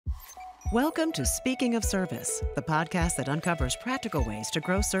Welcome to Speaking of Service, the podcast that uncovers practical ways to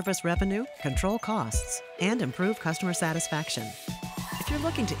grow service revenue, control costs, and improve customer satisfaction. If you're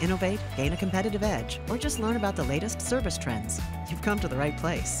looking to innovate, gain a competitive edge, or just learn about the latest service trends, you've come to the right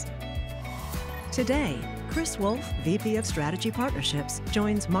place. Today, Chris Wolf, VP of Strategy Partnerships,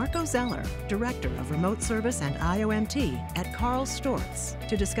 joins Marco Zeller, Director of Remote Service and IoT at Karl Storz,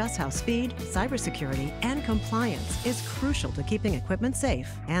 to discuss how speed, cybersecurity, and compliance is crucial to keeping equipment safe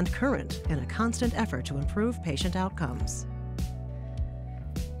and current in a constant effort to improve patient outcomes.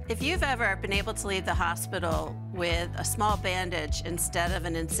 If you've ever been able to leave the hospital with a small bandage instead of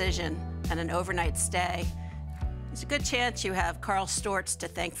an incision and an overnight stay, there's a good chance you have Karl Storz to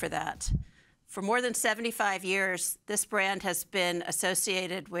thank for that. For more than 75 years, this brand has been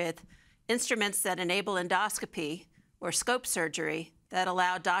associated with instruments that enable endoscopy or scope surgery that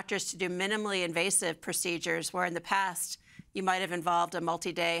allow doctors to do minimally invasive procedures where in the past you might have involved a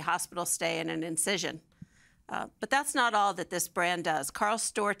multi-day hospital stay and an incision. But that's not all that this brand does. Karl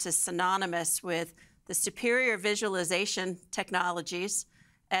Storz is synonymous with the superior visualization technologies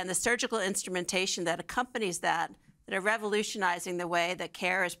and the surgical instrumentation that accompanies that are revolutionizing the way that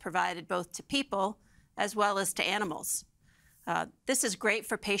care is provided both to people as well as to animals. This is great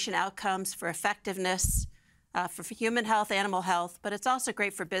for patient outcomes, for effectiveness, for human health, animal health, but it's also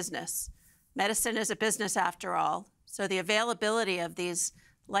great for business. Medicine is a business after all, so the availability of these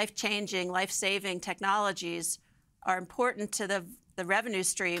life-changing, life-saving technologies are important to the revenue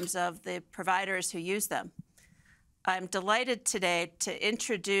streams of the providers who use them. I'm delighted today to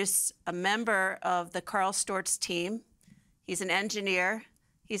introduce a member of the Karl Storz team. He's an engineer.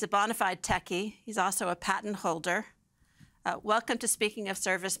 He's a bona fide techie. He's also a patent holder. Welcome to Speaking of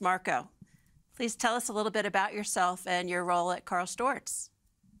Service, Marco. Please tell us a little bit about yourself and your role at Karl Storz.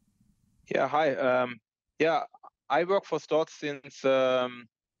 Yeah, hi. I work for Storz since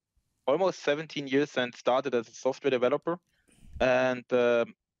almost 17 years and started as a software developer. And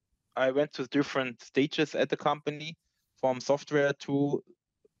I went to different stages at the company, from software to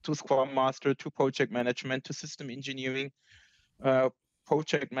Scrum Master, to project management, to system engineering,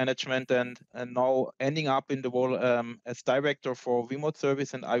 project management, and now ending up in the role as director for remote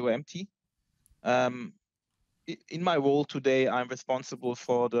service and IoT. In my role today, I'm responsible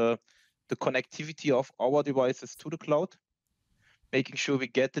for the connectivity of our devices to the cloud, making sure we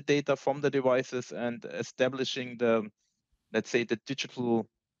get the data from the devices and establishing let's say, the digital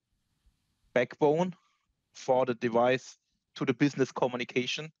backbone for the device to the business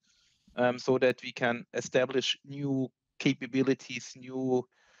communication, so that we can establish new capabilities, new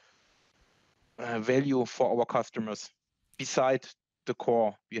value for our customers beside the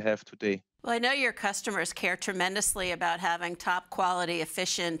core we have today. Well, I know your customers care tremendously about having top quality,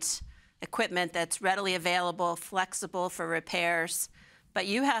 efficient equipment that's readily available, flexible for repairs, but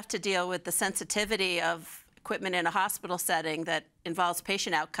you have to deal with the sensitivity of equipment in a hospital setting that involves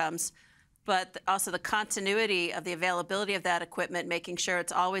patient outcomes, but also the continuity of the availability of that equipment, making sure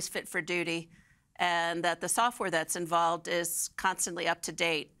it's always fit for duty and that the software that's involved is constantly up to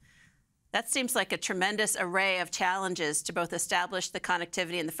date. That seems like a tremendous array of challenges to both establish the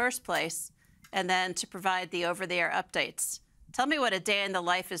connectivity in the first place and then to provide the over-the-air updates. Tell me what a day in the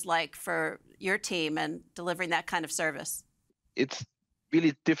life is like for your team and delivering that kind of service. It's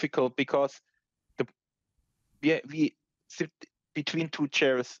really difficult because we sit between two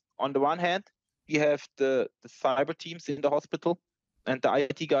chairs. On the one hand, we have the cyber teams in the hospital and the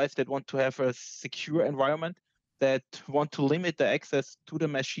IT guys that want to have a secure environment, that want to limit the access to the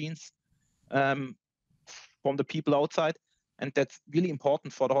machines from the people outside. And that's really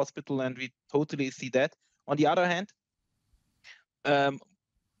important for the hospital, and we totally see that. On the other hand,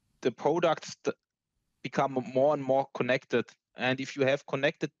 the products become more and more connected. And if you have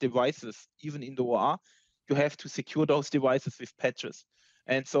connected devices, even in the OR, you have to secure those devices with patches.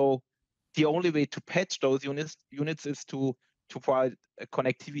 And so the only way to patch those units is to provide a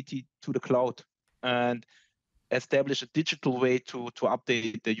connectivity to the cloud and establish a digital way to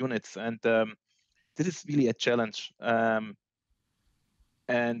update the units. And this is really a challenge.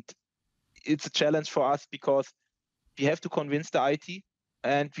 And it's a challenge for us because we have to convince the IT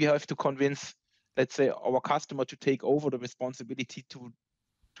and we have to convince, let's say, our customer to take over the responsibility to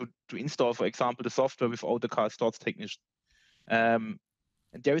install, for example, the software without the Karl Storz technician.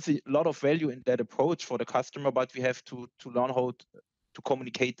 And there is a lot of value in that approach for the customer, but we have to learn how to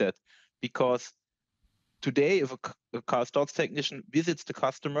communicate that. Because today, if a Karl Storz technician visits the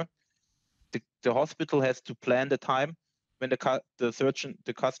customer, the hospital has to plan the time when the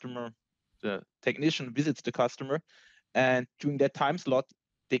technician visits the customer, and during that time slot,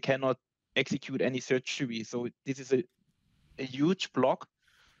 they cannot execute any surgery. So this is a huge block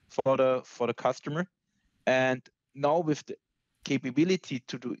for the customer. And now with the capability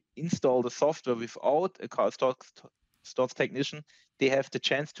to install the software without a Karl Storz technician, they have the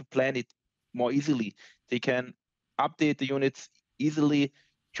chance to plan it more easily. They can update the units easily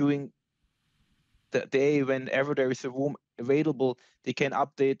during the day whenever there is a room available. They can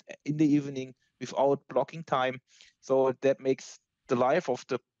update in the evening without blocking time. So that makes the life of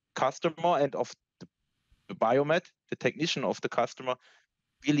the customer and of the biomed, the technician of the customer,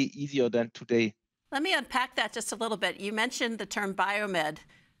 really easier than today. Let me unpack that just a little bit. You mentioned the term biomed,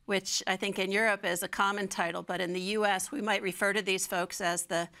 which I think in Europe is a common title, but in the US, we might refer to these folks as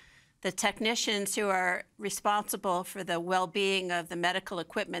the technicians who are responsible for the well-being of the medical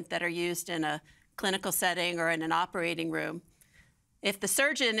equipment that are used in a clinical setting or in an operating room. If the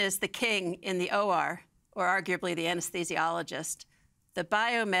surgeon is the king in the OR, or arguably the anesthesiologist, the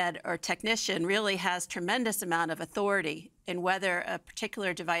biomed or technician really has tremendous amount of authority in whether a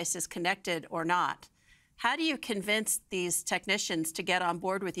particular device is connected or not. How do you convince these technicians to get on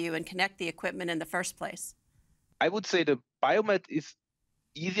board with you and connect the equipment in the first place? I would say the biomed is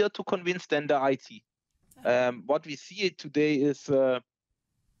easier to convince than the IT. What we see today is a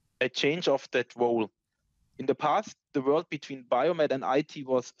change of that role. In the past, the world between biomed and IT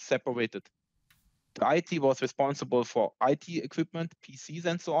was separated. The IT was responsible for IT equipment, PCs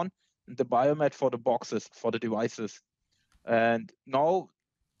and so on, and the biomed for the boxes, for the devices. And now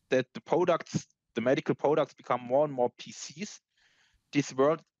that the medical products become more and more PCs, this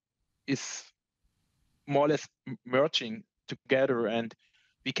world is more or less merging together. And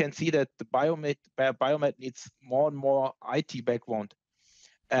we can see that the biomed needs more and more IT background.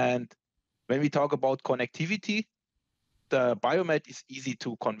 And when we talk about connectivity, the biomed is easy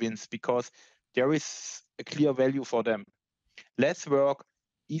to convince because there is a clear value for them. Less work,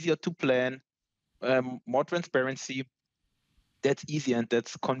 easier to plan, more transparency. That's easy and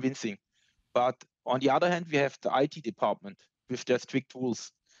that's convincing. But on the other hand, we have the IT department with their strict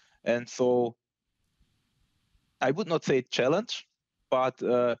rules. And so I would not say challenge, but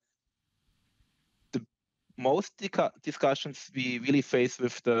the most discussions we really face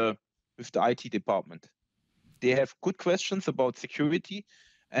with the IT department. They have good questions about security,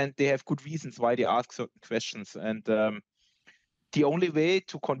 and they have good reasons why they ask certain questions. And the only way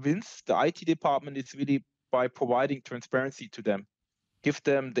to convince the IT department is really by providing transparency to them, give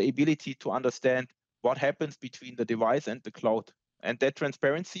them the ability to understand what happens between the device and the cloud. And that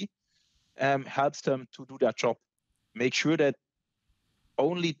transparency helps them to do their job, make sure that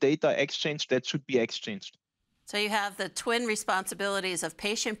only data exchange that should be exchanged. So you have the twin responsibilities of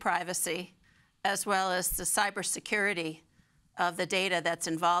patient privacy as well as the cybersecurity of the data that's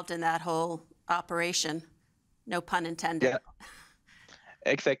involved in that whole operation. No pun intended. Yeah,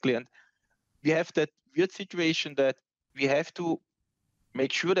 exactly. And we have that weird situation that we have to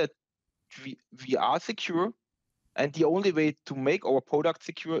make sure that we are secure. And the only way to make our product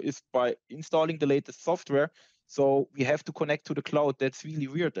secure is by installing the latest software. So we have to connect to the cloud. That's really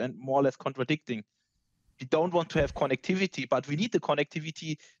weird and more or less contradicting. We don't want to have connectivity, but we need the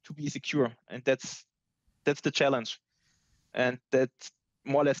connectivity to be secure. And that's the challenge. And that's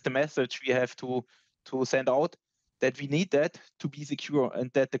more or less the message we have to send out, that we need that to be secure,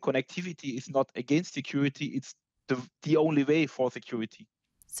 and that the connectivity is not against security. It's the only way for security.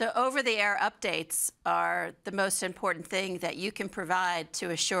 So over-the-air updates are the most important thing that you can provide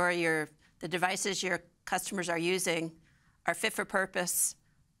to assure the devices your customers are using are fit for purpose,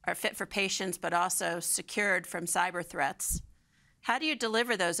 are fit for patients, but also secured from cyber threats. How do you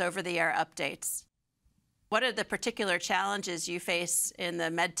deliver those over-the-air updates? What are the particular challenges you face in the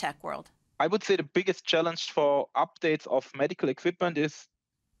medtech world? I would say the biggest challenge for updates of medical equipment is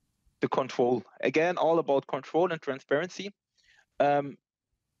the control. Again, all about control and transparency.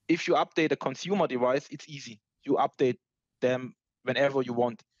 If you update a consumer device, it's easy. You update them whenever you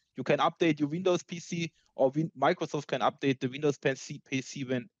want. You can update your Windows PC, or Microsoft can update the Windows PC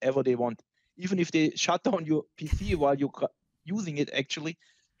whenever they want. Even if they shut down your PC while you're using it, actually,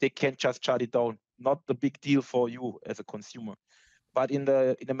 they can just shut it down. Not the big deal for you as a consumer. But in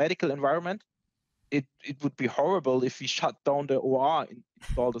the medical environment, it would be horrible if we shut down the OR and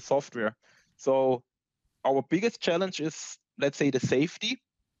install the software. So our biggest challenge is, let's say, the safety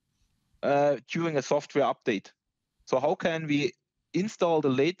during a software update. So how can we install the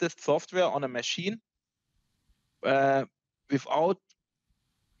latest software on a machine without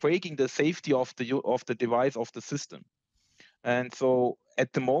breaking the safety of the device, of the system? And so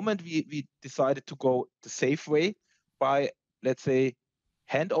at the moment, we decided to go the safe way by, let's say,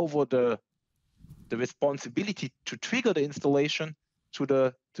 hand over the responsibility to trigger the installation to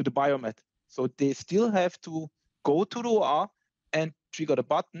the biomed. So they still have to go to the OR and trigger the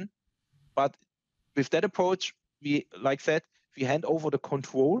button. But with that approach, we, like said, we hand over the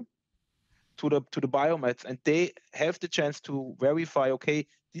control to the biomeds, and they have the chance to verify, okay,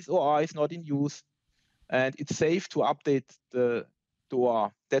 this OR is not in use, and it's safe to update the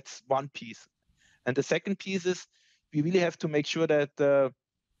OR. That's one piece. And the second piece is we really have to make sure that the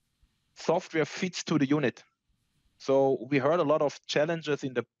software fits to the unit. So we heard a lot of challenges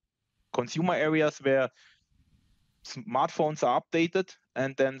in the consumer areas where smartphones are updated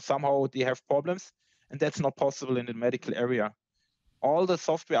and then somehow they have problems, and that's not possible in the medical area. All the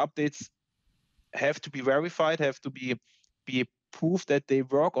software updates have to be verified, have to be proof that they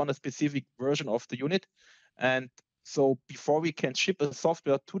work on a specific version of the unit. And so before we can ship a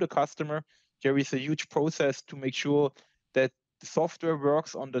software to the customer, there is a huge process to make sure that the software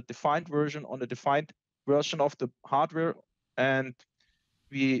works on the defined version, of the hardware, and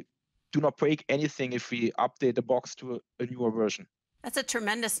we do not break anything if we update the box to a newer version. That's a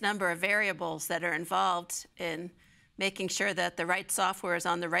tremendous number of variables that are involved in making sure that the right software is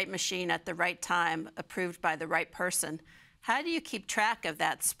on the right machine at the right time, approved by the right person. How do you keep track of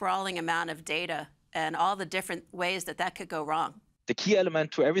that sprawling amount of data and all the different ways that that could go wrong? The key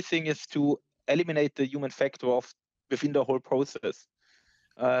element to everything is to eliminate the human factor within the whole process.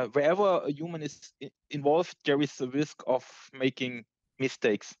 Wherever a human is involved, there is a risk of making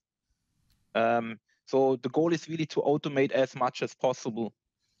mistakes. So the goal is really to automate as much as possible.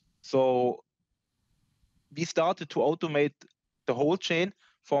 So we started to automate the whole chain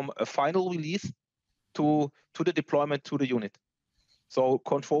from a final release to the deployment to the unit. So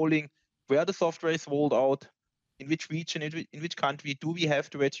controlling where the software is rolled out, in which region, in which country, do we have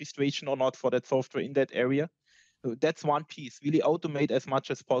the registration or not for that software in that area? So that's one piece, really automate as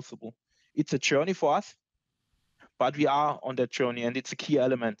much as possible. It's a journey for us, but we are on that journey, and it's a key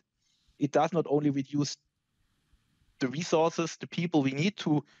element. It does not only reduce the resources, the people we need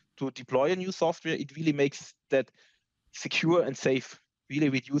to deploy a new software, it really makes that secure and safe, really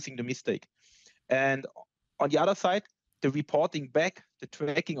reducing the mistake. And on the other side, the reporting back, the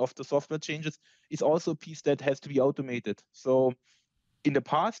tracking of the software changes is also a piece that has to be automated. So in the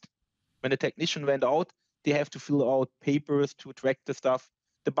past, when a technician went out, they have to fill out papers to track the stuff.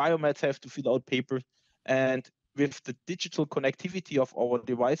 The biomeds have to fill out papers. And with the digital connectivity of our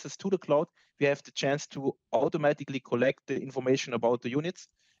devices to the cloud, we have the chance to automatically collect the information about the units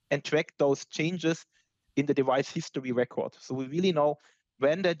and track those changes in the device history record. So we really know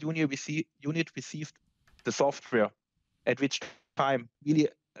when that unit received the software, at which time, really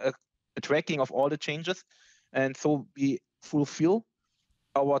a tracking of all the changes. And so we fulfill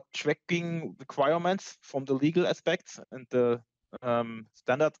our tracking requirements from the legal aspects and the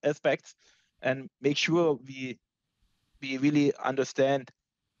standard aspects, and make sure we really understand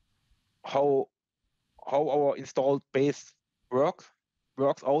how our installed base works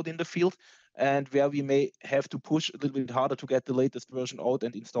out in the field, and where we may have to push a little bit harder to get the latest version out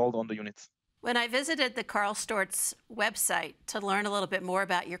and installed on the units. When I visited the Karl Storz website to learn a little bit more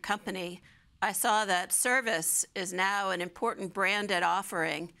about your company, I saw that service is now an important branded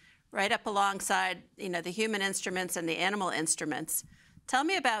offering right up alongside, the human instruments and the animal instruments. Tell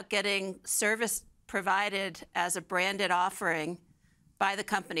me about getting service provided as a branded offering by the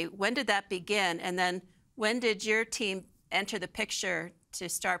company. When did that begin? And then when did your team enter the picture to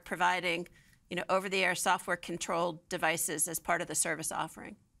start providing, over-the-air software-controlled devices as part of the service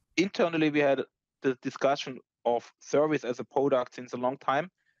offering? Internally, we had the discussion of service as a product since a long time.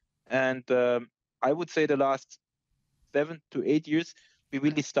 And I would say the last 7 to 8 years, we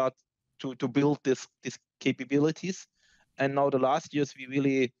really start to build these capabilities. And now the last years, we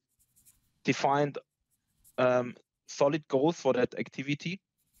really defined solid goals for that activity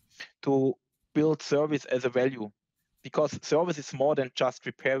to build service as a value. Because service is more than just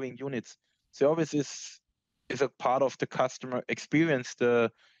repairing units. Service is a part of the customer experience, the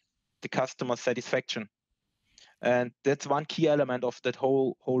customer satisfaction. And that's one key element of that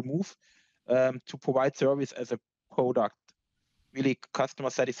whole move, to provide service as a product, really customer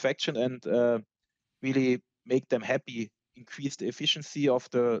satisfaction, and really make them happy, increase the efficiency of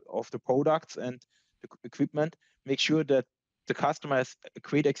the products and the equipment, make sure that the customer has a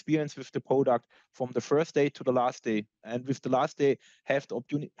great experience with the product from the first day to the last day, and with the last day has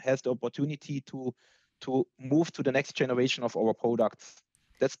the opportunity to move to the next generation of our products.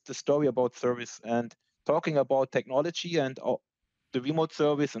 That's the story about service. And talking about technology and the remote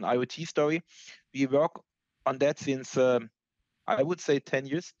service and IoT story, we work on that since, I would say, 10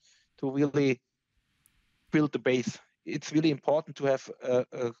 years to really build the base. It's really important to have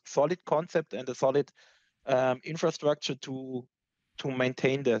a solid concept and a solid infrastructure to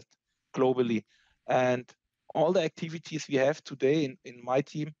maintain that globally. And all the activities we have today in my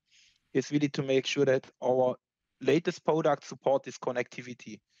team is really to make sure that our latest product support this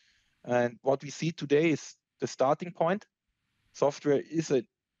connectivity. And what we see today is the starting point. Software is a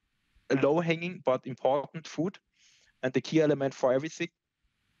low-hanging but important fruit and the key element for everything.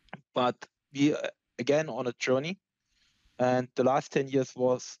 But we again on a journey, and the last 10 years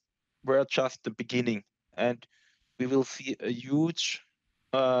were just the beginning, and we will see a huge,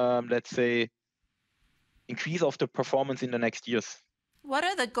 let's say, increase of the performance in the next years. What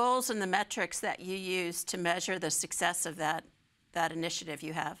are the goals and the metrics that you use to measure the success of that initiative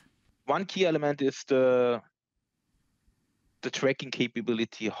you have? One key element is the tracking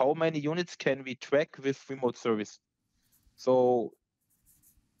capability. How many units can we track with remote service? So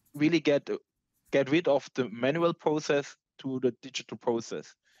really get rid of the manual process to the digital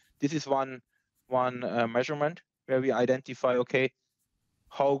process. This is one measurement where we identify, okay,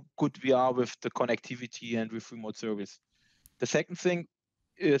 how good we are with the connectivity and with remote service. The second thing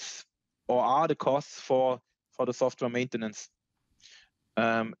is, or are the costs for the software maintenance.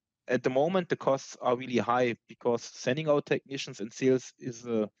 At the moment, the costs are really high because sending out technicians and sales is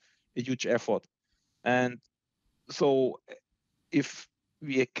a huge effort. And so if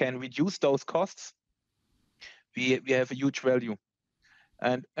we can reduce those costs, we have a huge value.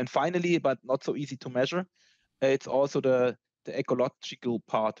 And finally, but not so easy to measure, it's also the ecological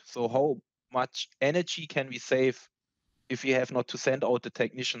part. So how much energy can we save if we have not to send out the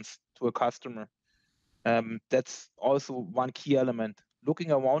technicians to a customer? That's also one key element.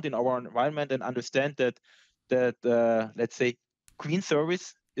 Looking around in our environment and understand that let's say green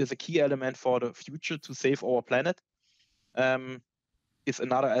service is a key element for the future to save our planet. Is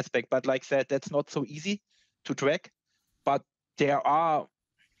another aspect, but like I said, that's not so easy to track. But there are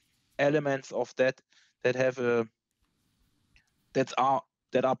elements of that have that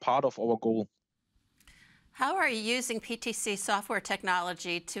are part of our goal. How are you using PTC software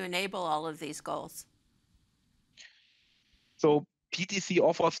technology to enable all of these goals? So PTC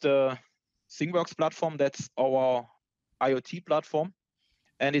offers the ThingWorx platform. That's our IoT platform,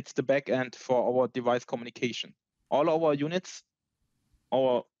 and it's the back end for our device communication. All our units,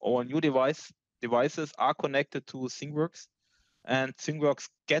 our new devices are connected to ThingWorx, and ThingWorx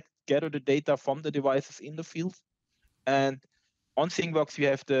gather the data from the devices in the field. And on ThingWorx, we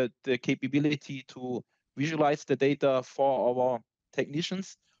have the capability to visualize the data for our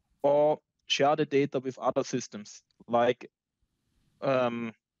technicians or share the data with other systems like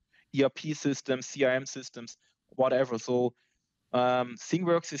ERP systems, CRM systems, whatever. So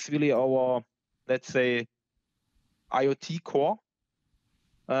ThingWorx is really our, let's say, IoT core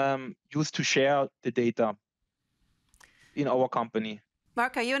used to share the data in our company.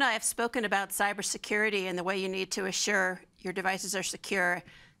 Marco, you and I have spoken about cybersecurity and the way you need to assure your devices are secure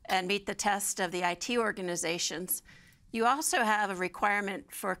and meet the test of the IT organizations. You also have a requirement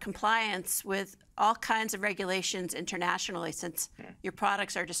for compliance with all kinds of regulations internationally since your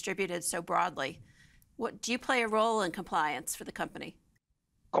products are distributed so broadly. Do you play a role in compliance for the company?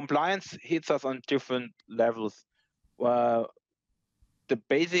 Compliance hits us on different levels. The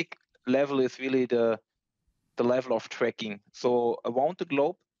basic level is really the level of tracking. So around the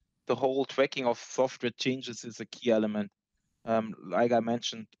globe, the whole tracking of software changes is a key element. Like I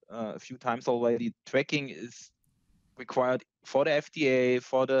mentioned a few times already, tracking is required for the FDA,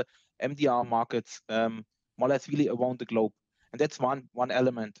 for the MDR markets, more or less really around the globe. And that's one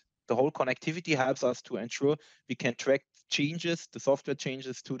element. The whole connectivity helps us to ensure we can track changes, the software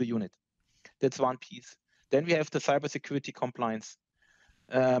changes to the unit. That's one piece. Then we have the cybersecurity compliance.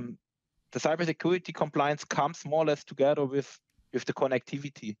 The cybersecurity compliance comes more or less together with the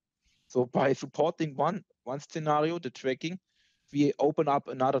connectivity. So by supporting one scenario, the tracking, we open up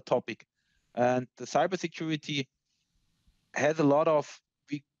another topic. And the cybersecurity has a lot of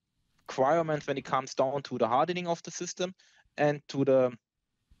requirements when it comes down to the hardening of the system and to the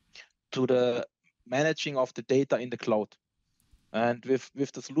managing of the data in the cloud. And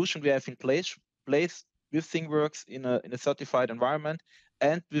with the solution we have in place with ThingWorx in a certified environment,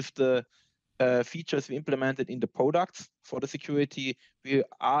 and with the features we implemented in the products for the security, we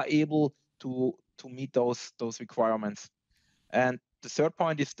are able to meet those requirements. And the third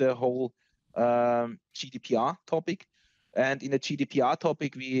point is the whole GDPR topic. And in the GDPR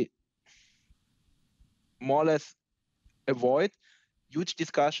topic, we more or less avoid huge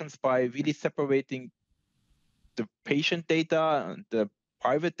discussions by really separating the patient data and the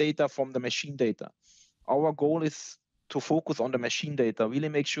private data from the machine data. Our goal is to focus on the machine data, really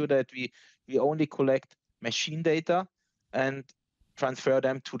make sure that we only collect machine data and transfer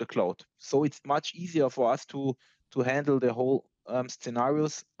them to the cloud. So it's much easier for us to handle the whole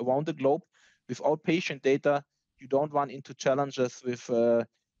scenarios around the globe without patient data, you don't run into challenges with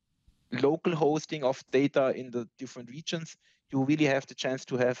local hosting of data in the different regions. You really have the chance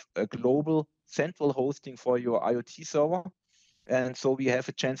to have a global central hosting for your IoT server. And so we have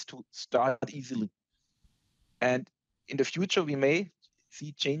a chance to start easily. And in the future, we may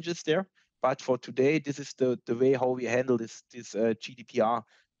see changes there. But for today, this is the way how we handle this GDPR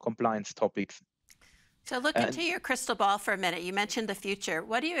compliance topics. So look into your crystal ball for a minute. You mentioned the future.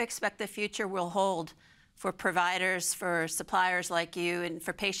 What do you expect the future will hold for providers, for suppliers like you, and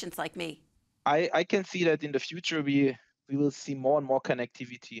for patients like me? I can see that in the future, we will see more and more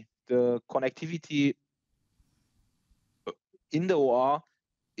connectivity. The connectivity in the OR,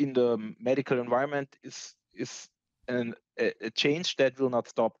 in the medical environment is a change that will not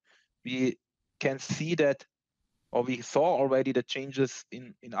stop. We can see that, or we saw already the changes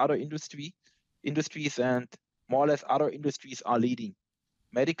in other industries, and more or less other industries are leading.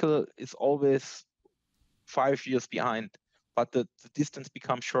 Medical is always 5 years behind, but the distance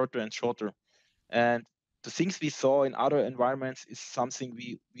becomes shorter and shorter. And the things we saw in other environments is something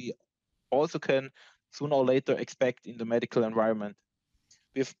we also can sooner or later expect in the medical environment.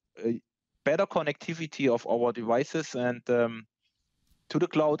 With better connectivity of our devices and to the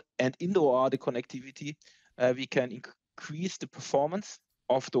cloud and in the OR, the connectivity, we can increase the performance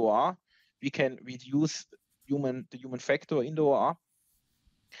of the OR. We can reduce the human factor in the OR.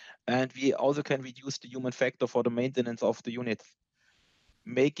 And we also can reduce the human factor for the maintenance of the units,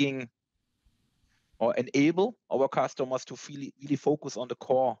 making or enable our customers to really focus on the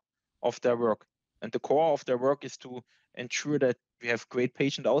core of their work. And the core of their work is to ensure that we have great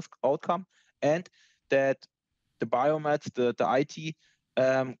patient outcome and that the biomeds, the IT,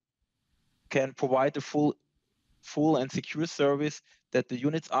 can provide the full and secure service, that the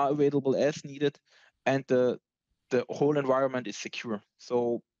units are available as needed, and the whole environment is secure.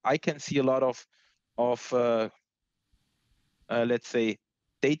 So I can see a lot of let's say,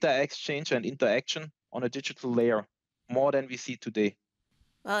 data exchange and interaction on a digital layer, more than we see today.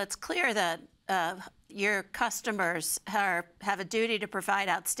 Well, it's clear that your customers have a duty to provide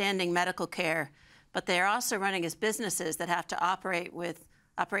outstanding medical care, but they are also running as businesses that have to operate with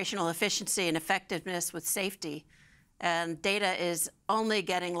operational efficiency and effectiveness with safety. And data is only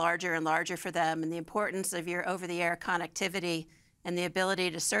getting larger and larger for them, and the importance of your over-the-air connectivity and the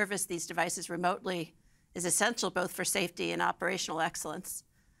ability to service these devices remotely is essential both for safety and operational excellence.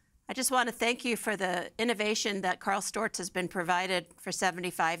 I just want to thank you for the innovation that Karl Storz has been provided for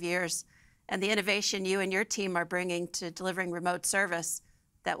 75 years and the innovation you and your team are bringing to delivering remote service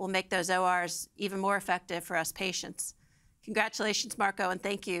that will make those ORs even more effective for us patients. Congratulations, Marco, and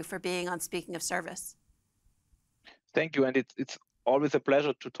thank you for being on Speaking of Service. Thank you, and it's always a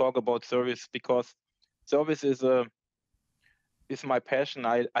pleasure to talk about service, because service is my passion.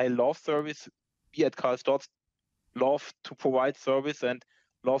 I love service. We at Karl Storz love to provide service and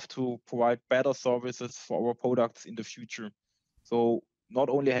love to provide better services for our products in the future. So not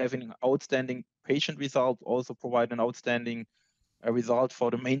only having an outstanding patient result, also provide an outstanding result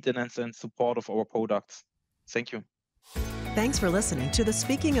for the maintenance and support of our products. Thank you. Thanks for listening to the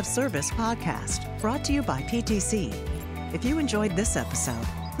Speaking of Service podcast, brought to you by PTC. If you enjoyed this episode,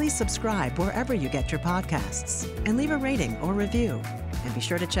 please subscribe wherever you get your podcasts and leave a rating or review. And be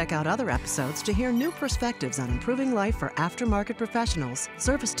sure to check out other episodes to hear new perspectives on improving life for aftermarket professionals,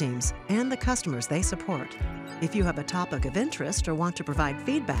 service teams, and the customers they support. If you have a topic of interest or want to provide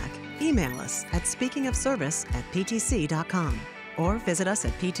feedback, email us at speakingofservice@ptc.com or visit us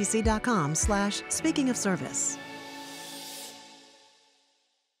at ptc.com/speakingofservice.